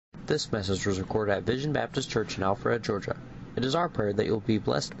This message was recorded at Vision Baptist Church in Alpharetta, Georgia. It is our prayer that you'll be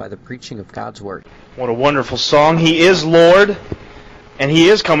blessed by the preaching of God's Word. What a wonderful song. He is Lord, and He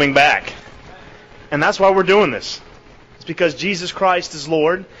is coming back. And that's why we're doing this. It's because Jesus Christ is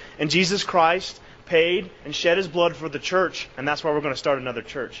Lord, and Jesus Christ paid and shed His blood for the church, and that's why we're going to start another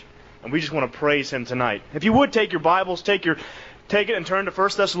church. And we just want to praise Him tonight. If you would take your Bibles, take it and turn to 1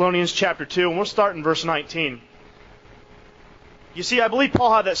 Thessalonians chapter 2, and we'll start in verse 19. You see, I believe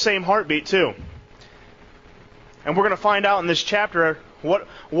Paul had that same heartbeat too. And we're going to find out in this chapter what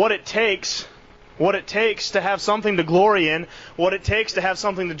it takes to have something to glory in, what it takes to have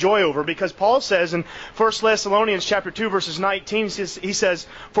something to joy over. Because Paul says in 1 Thessalonians chapter 2, verses 19, he says,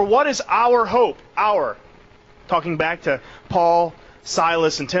 "For what is our hope?" Talking back to Paul,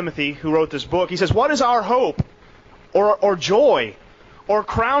 Silas, and Timothy, who wrote this book. He says, "What is our hope, or joy, or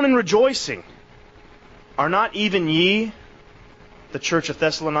crown in rejoicing? Are not even ye, the church of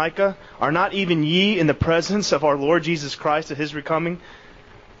Thessalonica, are not even ye in the presence of our Lord Jesus Christ at His recoming?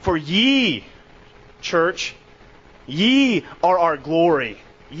 For ye, church, ye are our glory.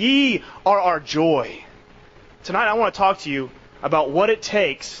 Ye are our joy." Tonight I want to talk to you about what it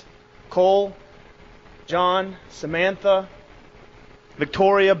takes. Cole, John, Samantha,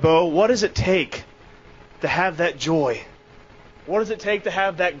 Victoria, Bo, what does it take to have that joy? What does it take to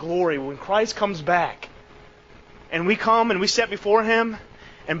have that glory when Christ comes back? And we come and we sit before Him,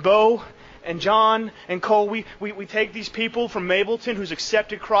 and Bo and John and Cole, we take these people from Mableton who's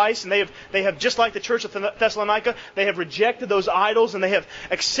accepted Christ, and they have just like the church of Thessalonica, they have rejected those idols and they have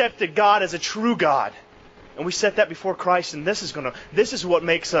accepted God as a true God. And we set that before Christ, and this is what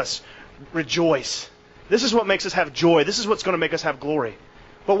makes us rejoice. This is what makes us have joy. This is what's going to make us have glory.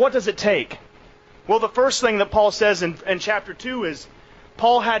 But what does it take? Well, the first thing that Paul says in chapter 2 is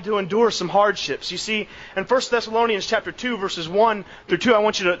Paul had to endure some hardships. You see, in 1 Thessalonians chapter 2, verses 1 through 2, I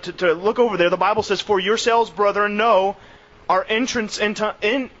want you to look over there. The Bible says, "For yourselves, brethren, know our entrance in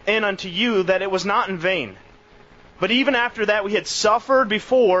unto you, that it was not in vain. But even after that we had suffered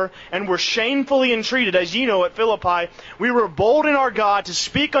before, and were shamefully entreated, as ye know at Philippi, we were bold in our God to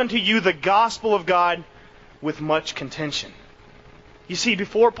speak unto you the gospel of God with much contention." You see,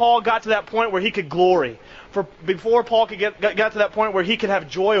 before Paul got to that point where he could glory, before Paul could got to that point where he could have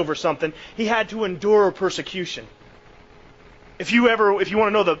joy over something, he had to endure persecution. If you want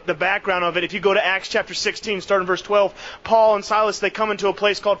to know the background of it, if you go to Acts chapter 16, starting verse 12, Paul and Silas, they come into a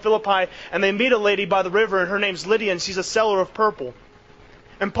place called Philippi, and they meet a lady by the river, and her name's Lydia, and she's a seller of purple.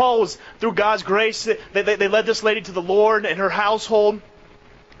 And Paul was, through God's grace, they led this lady to the Lord and her household.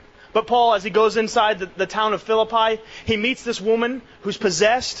 But Paul, as he goes inside the town of Philippi, he meets this woman who's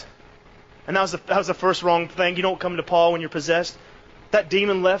possessed. And that was the first wrong thing. You don't come to Paul when you're possessed. That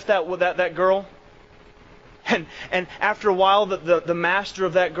demon left that girl. And after a while, the master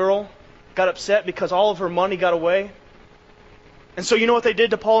of that girl got upset because all of her money got away. And so you know what they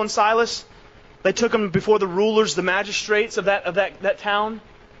did to Paul and Silas? They took them before the rulers, the magistrates of that town.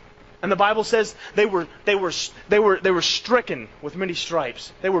 And the Bible says they were stricken with many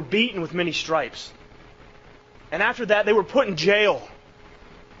stripes. They were beaten with many stripes. And after that, they were put in jail.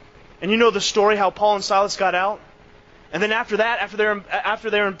 And you know the story how Paul and Silas got out. And then after that,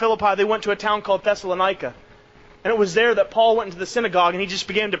 after they're in Philippi, they went to a town called Thessalonica. And it was there that Paul went into the synagogue and he just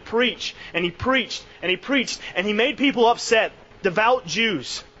began to preach. And he preached and he preached and he made people upset, devout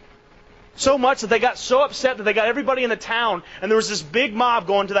Jews. So much that they got so upset that they got everybody in the town, and there was this big mob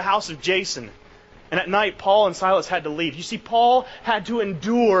going to the house of Jason. And at night, Paul and Silas had to leave. You see, Paul had to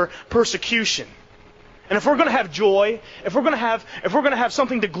endure persecution. And if we're going to have joy, if we're going to have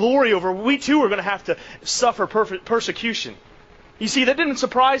something to glory over, we too are going to have to suffer persecution. You see, that didn't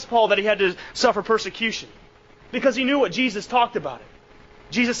surprise Paul that he had to suffer persecution, because he knew what Jesus talked about it.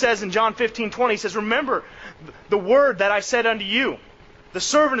 Jesus says in John 15:20, he says, "Remember the word that I said unto you. The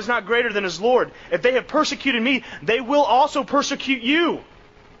servant is not greater than his Lord. If they have persecuted me, they will also persecute you.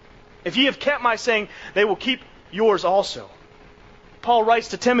 If ye have kept my saying, they will keep yours also." Paul writes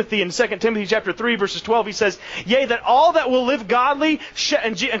to Timothy in 2 Timothy chapter 3, verses 12, he says, "Yea, that all that will live godly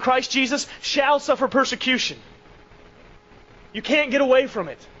in Christ Jesus shall suffer persecution." You can't get away from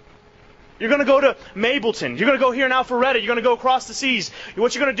it. You're going to go to Mableton. You're going to go here in Alpharetta. You're going to go across the seas.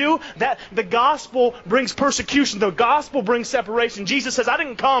 What you're going to do? The gospel brings persecution. The gospel brings separation. Jesus says, "I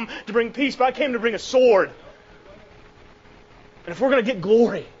didn't come to bring peace, but I came to bring a sword." And if we're going to get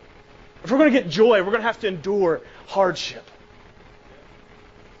glory, if we're going to get joy, we're going to have to endure hardship.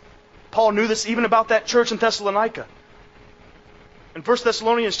 Paul knew this even about that church in Thessalonica. In 1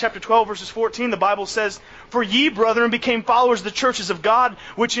 Thessalonians chapter 12, verses 14, the Bible says, "For ye, brethren, became followers of the churches of God,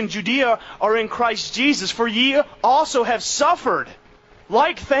 which in Judea are in Christ Jesus. For ye also have suffered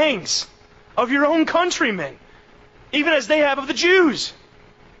like things of your own countrymen, even as they have of the Jews,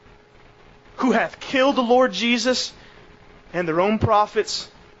 who hath killed the Lord Jesus and their own prophets,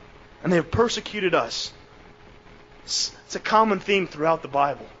 and they have persecuted us. It's a common theme throughout the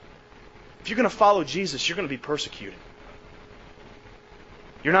Bible. If you're going to follow Jesus, you're going to be persecuted.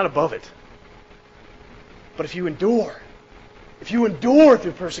 You're not above it. But if you endure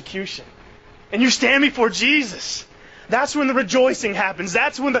through persecution, and you stand before Jesus, that's when the rejoicing happens.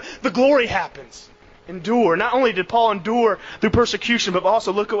 That's when the glory happens. Endure. Not only did Paul endure through persecution, but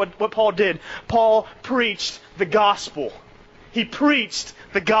also look at what Paul did. Paul preached the gospel. He preached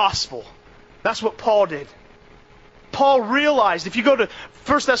the gospel. That's what Paul did. Paul realized, if you go to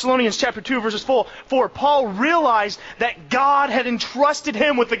 1 Thessalonians chapter 2, verses 4, Paul realized that God had entrusted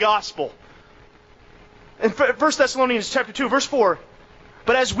him with the gospel. In 1 Thessalonians chapter 2, verse 4,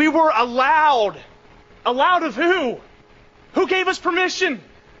 but as we were allowed of who? Who gave us permission?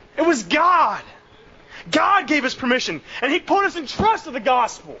 It was God. God gave us permission, and He put us in trust of the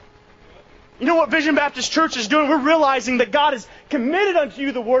gospel. You know what Vision Baptist Church is doing? We're realizing that God has committed unto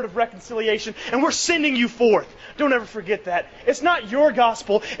you the word of reconciliation, and we're sending you forth. Don't ever forget that. It's not your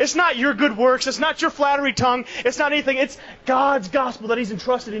gospel. It's not your good works. It's not your flattery tongue. It's not anything. It's God's gospel that He's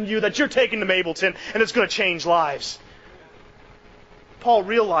entrusted in you, that you're taking to Mableton, and it's going to change lives. Paul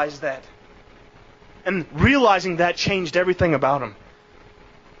realized that. And realizing that changed everything about him.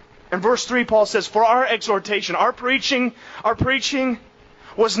 In verse 3, Paul says, for our exhortation, our preaching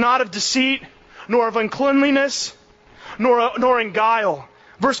was not of deceit, nor of uncleanliness, nor in guile.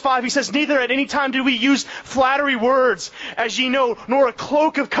 Verse 5, he says, neither at any time did we use flattery words, as ye know, nor a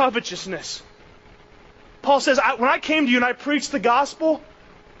cloak of covetousness. Paul says, when I came to you and I preached the gospel,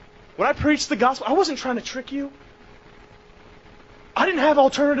 I wasn't trying to trick you. I didn't have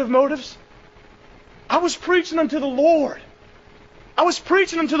alternative motives. I was preaching unto the Lord.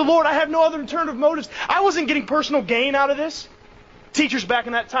 I had no other alternative motives. I wasn't getting personal gain out of this. Teachers back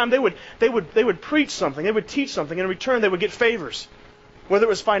in that time, they would preach something, they would teach something, and in return they would get favors. Whether it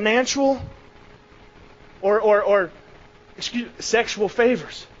was financial or sexual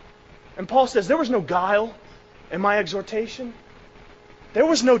favors. And Paul says, there was no guile in my exhortation. There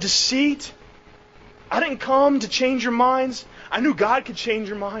was no deceit. I didn't come to change your minds. I knew God could change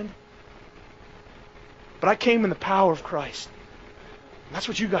your mind. But I came in the power of Christ. And that's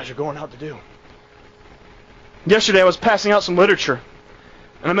what you guys are going out to do. Yesterday I was passing out some literature,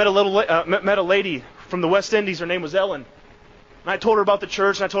 and I met a lady from the West Indies. Her name was Ellen. And I told her about the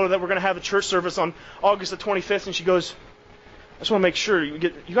church, and I told her that we're going to have a church service on August the 25th, and she goes, I just want to make sure you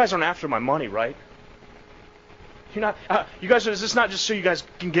guys aren't after my money, right? You're not. You guys, this is not just so you guys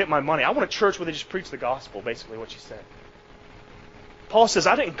can get my money. I want a church where they just preach the gospel, basically what she said. Paul says,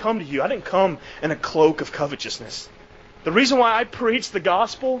 I didn't come to you. I didn't come in a cloak of covetousness. The reason why I preached the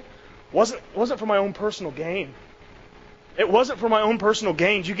gospel wasn't for my own personal gain. It wasn't for my own personal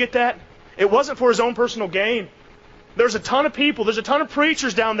gain. Do you get that? It wasn't for his own personal gain. There's a ton of people, there's a ton of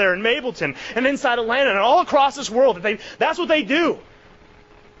preachers down there in Mableton and inside Atlanta and all across this world. That's what they do.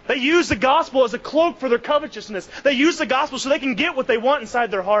 They use the gospel as a cloak for their covetousness. They use the gospel so they can get what they want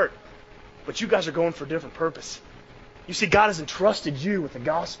inside their heart. But you guys are going for a different purpose. You see, God has entrusted you with the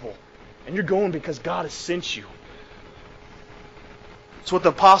gospel, and you're going because God has sent you. It's what the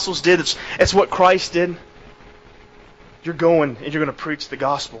apostles did. It's what Christ did. You're going and you're going to preach the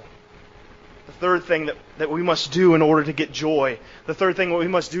gospel. The third thing that we must do in order to get joy, the third thing that we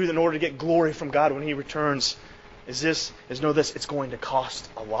must do in order to get glory from God when He returns is know this, it's going to cost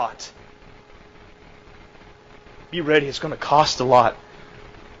a lot. Be ready, it's going to cost a lot.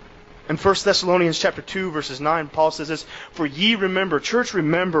 In 1 Thessalonians chapter 2, verses 9, Paul says this, for ye remember, church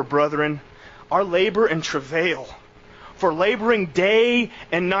remember, brethren, our labor and travail, for laboring day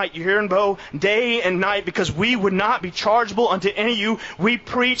and night. You hearing, Bo? Day and night, because we would not be chargeable unto any of you. We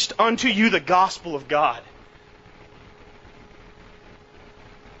preached unto you the gospel of God.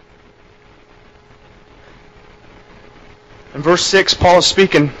 In verse 6, Paul is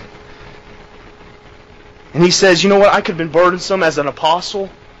speaking. And he says, you know what? I could have been burdensome as an apostle.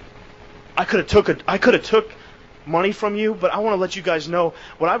 I could have took money from you, but I want to let you guys know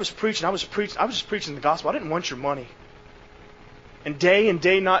what I was preaching. I was just preaching the gospel. I didn't want your money. And day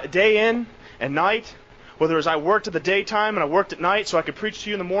in and night, whether as I worked at the daytime and I worked at night so I could preach to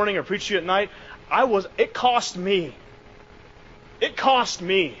you in the morning or preach to you at night, it cost me. It cost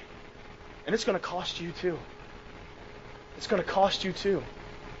me. And it's going to cost you too. It's going to cost you too.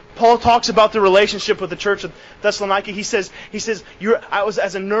 Paul talks about the relationship with the church of Thessalonica. He says, I was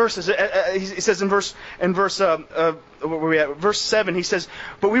as a nurse. He says in verse 7. He says,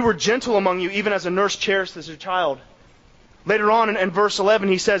 but we were gentle among you, even as a nurse cherishes her child. Later on in verse 11,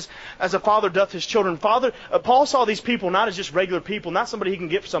 he says, as a father doth his children. Paul saw these people not as just regular people, not somebody he can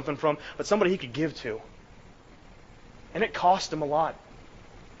get something from, but somebody he could give to. And it cost him a lot.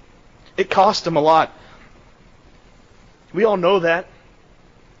 It cost him a lot. We all know that.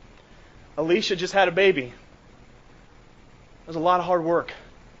 Alicia just had a baby. It was a lot of hard work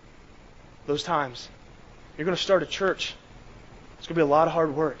those times. You're going to start a church. It's going to be a lot of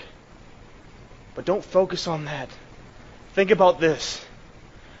hard work. But don't focus on that. Think about this.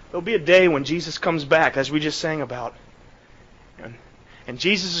 There'll be a day when Jesus comes back, as we just sang about. And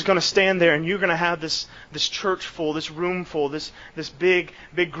Jesus is going to stand there, and you're going to have this church full, this room full, this big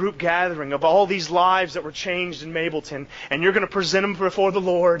group gathering of all these lives that were changed in Mableton. And you're going to present them before the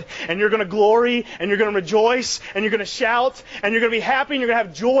Lord. And you're going to glory, and you're going to rejoice, and you're going to shout, and you're going to be happy, and you're going to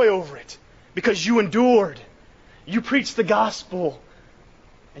have joy over it. Because you endured. You preached the gospel.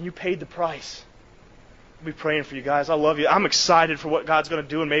 And you paid the price. I'll be praying for you guys. I love you. I'm excited for what God's going to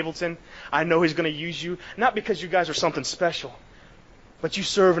do in Mableton. I know He's going to use you. Not because you guys are something special. But you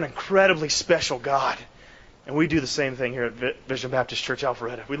serve an incredibly special God. And we do the same thing here at Vision Baptist Church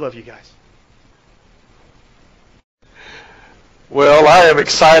Alpharetta. We love you guys. Well, I am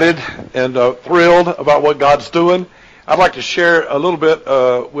excited and thrilled about what God's doing. I'd like to share a little bit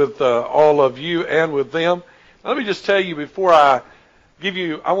with all of you and with them. Let me just tell you before I want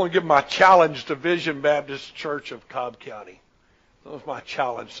to give my challenge to Vision Baptist Church of Cobb County. That was my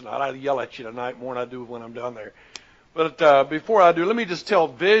challenge tonight. I yell at you tonight more than I do when I'm down there. But before I do, let me just tell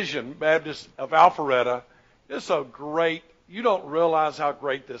Vision Baptist of Alpharetta, you don't realize how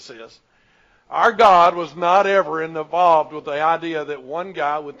great this is. Our God was not ever involved with the idea that one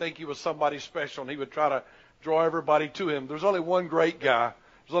guy would think he was somebody special and he would try to draw everybody to him. There's only one great guy.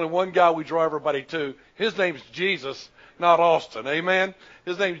 There's only one guy we draw everybody to. His name's Jesus, not Austin. Amen?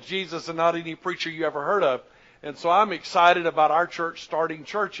 His name's Jesus and not any preacher you ever heard of. And so I'm excited about our church starting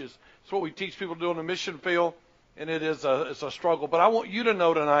churches. It's what we teach people to do in the mission field. And it's a struggle. But I want you to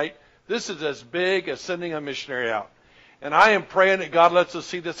know tonight, this is as big as sending a missionary out. And I am praying that God lets us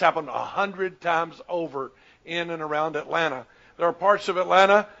see this happen 100 times over in and around Atlanta. There are parts of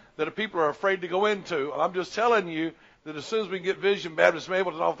Atlanta that people are afraid to go into. I'm just telling you that as soon as we can get Vision Baptist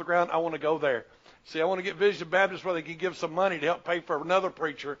Mableton off the ground, I want to go there. See, I want to get Vision Baptist where they can give some money to help pay for another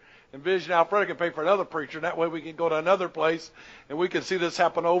preacher. And Vision Alpharetta can pay for another preacher. And that way we can go to another place. And we can see this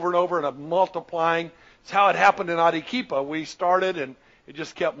happen over and over and a multiplying. It's how it happened in Arequipa. We started and it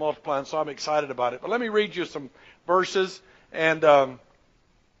just kept multiplying, so I'm excited about it. But let me read you some verses and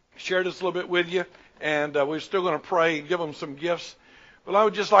share this a little bit with you. And we're still going to pray and give them some gifts. But I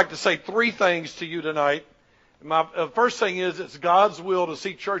would just like to say 3 things to you tonight. My first thing is it's God's will to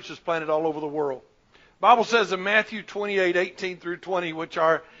see churches planted all over the world. The Bible says in Matthew 28:18 through 20, which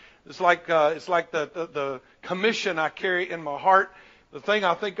are it's like the commission I carry in my heart. The thing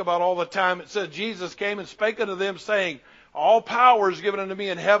I think about all the time, it says, Jesus came and spake unto them, saying, all power is given unto me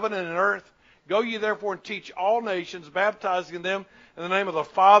in heaven and in earth. Go ye therefore and teach all nations, baptizing them in the name of the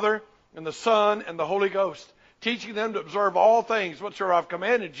Father and the Son and the Holy Ghost, teaching them to observe all things whatsoever I've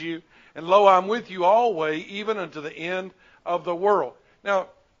commanded you. And lo, I'm with you always, even unto the end of the world. Now,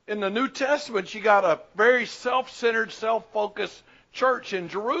 in the New Testament, you got a very self-centered, self-focused church in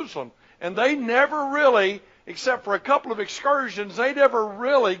Jerusalem. And they never really, except for a couple of excursions, they never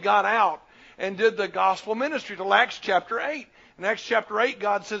really got out and did the gospel ministry till Acts chapter 8. In Acts chapter 8,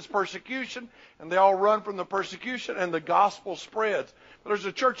 God sends persecution, and they all run from the persecution, and the gospel spreads. But there's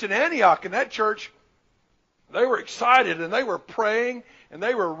a church in Antioch, and that church, they were excited, and they were praying, and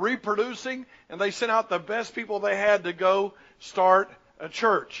they were reproducing, and they sent out the best people they had to go start a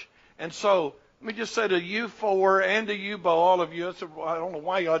church. And so, let me just say to you 4 and to you, Bo, all of you, I don't know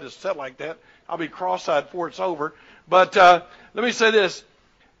why y'all just said like that. I'll be cross-eyed before it's over. But let me say this.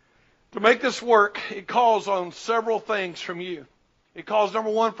 To make this work, it calls on several things from you. It calls, number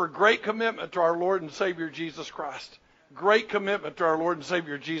 1, for great commitment to our Lord and Savior Jesus Christ. Great commitment to our Lord and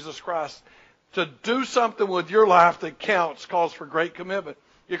Savior Jesus Christ. To do something with your life that counts calls for great commitment.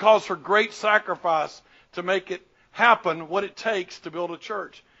 It calls for great sacrifice to make it happen, what it takes to build a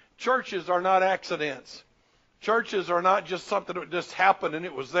church. Churches are not accidents. Churches are not just something that just happened and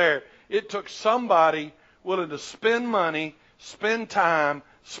it was there. It took somebody willing to spend money, spend time,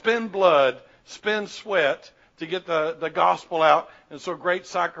 spend blood, spend sweat to get the gospel out. And so great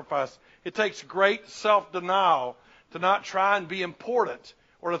sacrifice. It takes great self-denial to not try and be important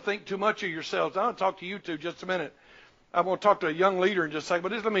or to think too much of yourselves. I'm going to talk to you two just a minute. I'm going to talk to a young leader in just a second.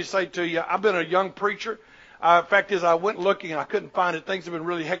 But just let me say to you, I've been a young preacher. Fact is, I went looking and I couldn't find it. Things have been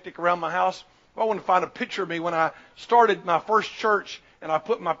really hectic around my house. I wanted to find a picture of me when I started my first church and I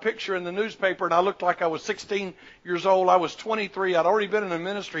put my picture in the newspaper, and I looked like I was 16 years old. I was 23. I'd already been in the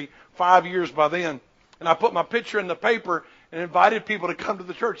ministry 5 years by then. And I put my picture in the paper and invited people to come to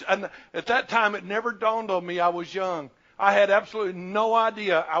the church. And at that time, it never dawned on me I was young. I had absolutely no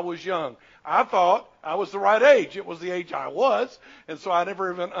idea I was young. I thought I was the right age. It was the age I was, and so I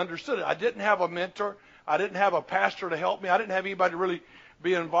never even understood it. I didn't have a mentor. I didn't have a pastor to help me. I didn't have anybody to really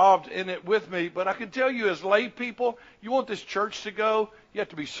be involved in it with me. But I can tell you, as lay people, you want this church to go, you have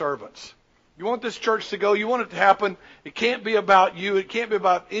to be servants. You want this church to go, you want it to happen. It can't be about you. It can't be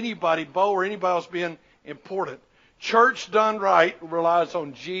about anybody, Bo or anybody else being important. Church done right relies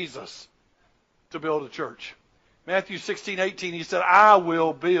on Jesus to build a church. Matthew 16:18, he said, I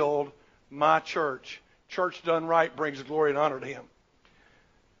will build my church. Church done right brings glory and honor to him.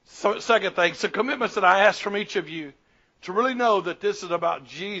 So, second thing, some commitments that I ask from each of you to really know that this is about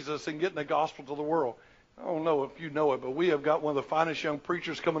Jesus and getting the gospel to the world. I don't know if you know it, but we have got one of the finest young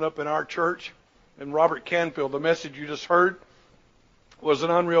preachers coming up in our church, and Robert Canfield. The message you just heard was an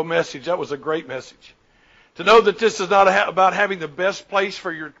unreal message. That was a great message. To know that this is not about having the best place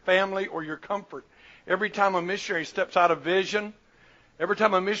for your family or your comfort. Every time a missionary steps out of vision,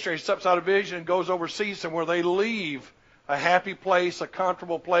 and goes overseas somewhere, they leave a happy place, a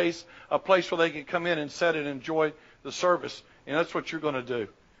comfortable place, a place where they can come in and sit and enjoy the service. And that's what you're going to do.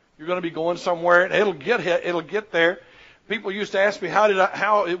 You're going to be going somewhere, and it'll get there. People used to ask me how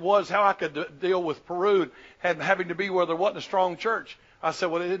I could deal with Peru and having to be where there wasn't a strong church. I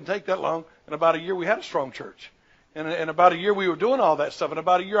said, well, it didn't take that long. In about a year, we had a strong church. And in about a year, we were doing all that stuff. In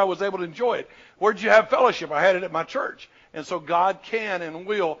about a year, I was able to enjoy it. Where'd you have fellowship? I had it at my church. And so God can and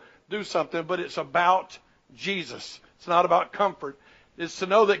will do something, but it's about Jesus. It's not about comfort. It's to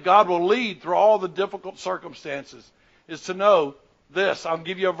know that God will lead through all the difficult circumstances. It's to know this. I'll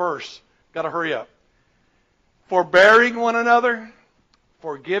give you a verse. Got to hurry up. Forbearing one another,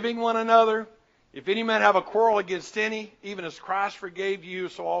 forgiving one another. If any man have a quarrel against any, even as Christ forgave you,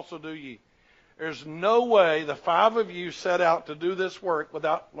 so also do ye. There's no way the five of you set out to do this work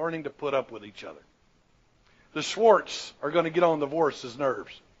without learning to put up with each other. The Swartz are going to get on the Vorses'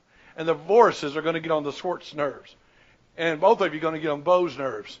 nerves. And the Vorses are going to get on the Swartz nerves. And both of you are going to get on Bo's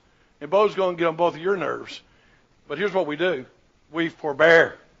nerves. And Bo's going to get on both of your nerves. But here's what we do. We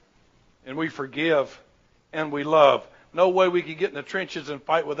forbear. And we forgive. And we love. No way we can get in the trenches and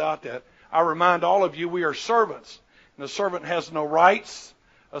fight without that. I remind all of you, we are servants. And a servant has no rights.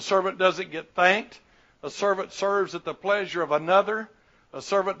 A servant doesn't get thanked. A servant serves at the pleasure of another. A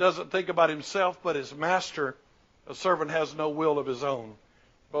servant doesn't think about himself but his master. A servant has no will of his own.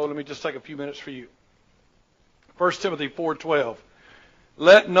 Bo, let me just take a few minutes for you. 1 Timothy 4:12.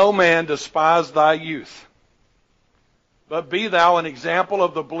 Let no man despise thy youth, but be thou an example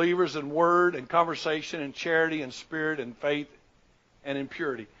of the believers in word and conversation and charity and spirit and faith and in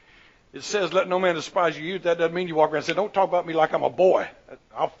purity. It says, let no man despise your youth. That doesn't mean you walk around and say, don't talk about me like I'm a boy.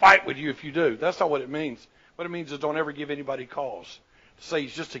 I'll fight with you if you do. That's not what it means. What it means is don't ever give anybody cause to say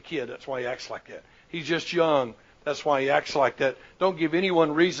he's just a kid. That's why he acts like that. He's just young. That's why he acts like that. Don't give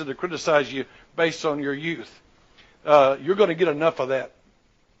anyone reason to criticize you based on your youth. You're going to get enough of that.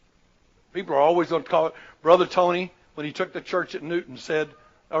 People are always going to call it. Brother Tony, when he took the church at Newton, said,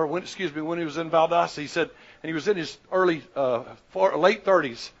 when he was in Valdosta, he said, and he was in his late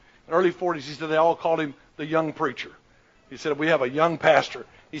 30s, early 40s, he said they all called him the young preacher. He said, we have a young pastor.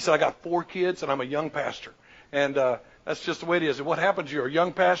 He said, I got 4 kids and I'm a young pastor. And that's just the way it is. And what happens? You're a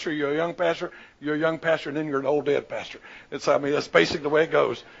young pastor, you're a young pastor, you're a young pastor, and then you're an old dead pastor. That's basically the way it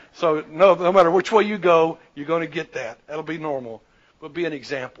goes. So no matter which way you go, you're going to get that. That'll be normal. But be an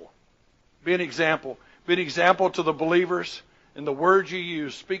example. Be an example. Be an example to the believers. In the words you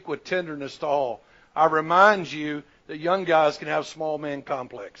use, speak with tenderness to all. I remind you that young guys can have small man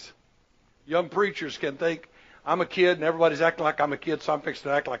complex. Young preachers can think, I'm a kid and everybody's acting like I'm a kid, so I'm fixing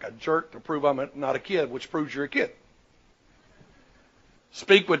to act like a jerk to prove I'm not a kid, which proves you're a kid.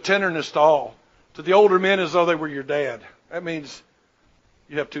 Speak with tenderness to all. To the older men as though they were your dad. That means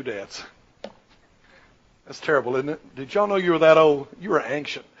you have 2 dads. That's terrible, isn't it? Did y'all know you were that old? You were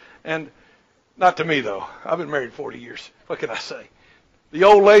ancient. And not to me, though. I've been married 40 years. What can I say? The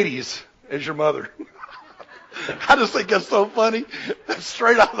old ladies as your mother. I just think that's so funny. That's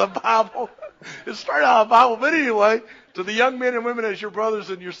straight out of the Bible. It's straight out of the Bible. But anyway, to the young men and women as your brothers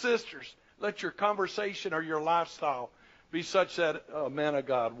and your sisters, let your conversation or your lifestyle be such that a man of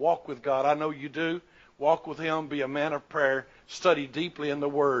God. Walk with God. I know you do. Walk with Him. Be a man of prayer. Study deeply in the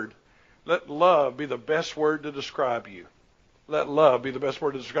Word. Let love be the best word to describe you. Let love be the best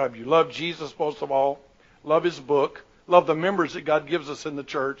word to describe you. Love Jesus most of all. Love His book. Love the members that God gives us in the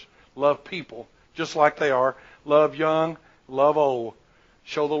church. Love people just like they are. Love young. Love old.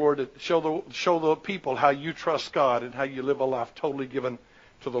 Show the Lord, show the people how you trust God and how you live a life totally given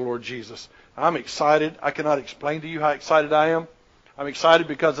to the Lord Jesus. I'm excited. I cannot explain to you how excited I am. I'm excited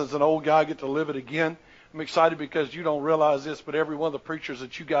because as an old guy, I get to live it again. I'm excited because you don't realize this, but every one of the preachers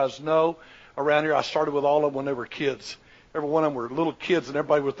that you guys know around here, I started with all of them when they were kids. Every one of them were little kids, and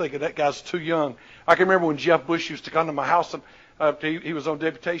everybody was thinking, that guy's too young. I can remember when Jeff Bush used to come to my house, and he was on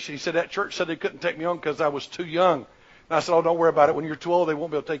deputation. He said, that church said they couldn't take me on because I was too young. And I said, oh, don't worry about it. When you're too old, they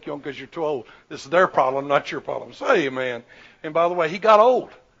won't be able to take you on because you're too old. This is their problem, not your problem. Say, man. And by the way, he got old.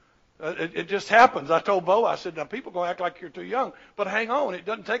 It just happens. I told Bo, I said, now people are going to act like you're too young, but hang on. It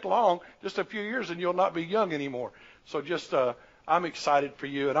doesn't take long, just a few years, and you'll not be young anymore. So just, I'm excited for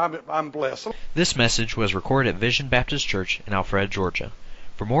you, and I'm blessed. This message was recorded at Vision Baptist Church in Alpharetta, Georgia.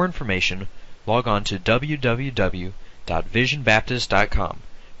 For more information, log on to www.visionbaptist.com,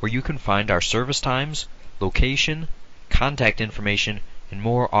 where you can find our service times, location, contact information, and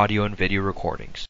more audio and video recordings.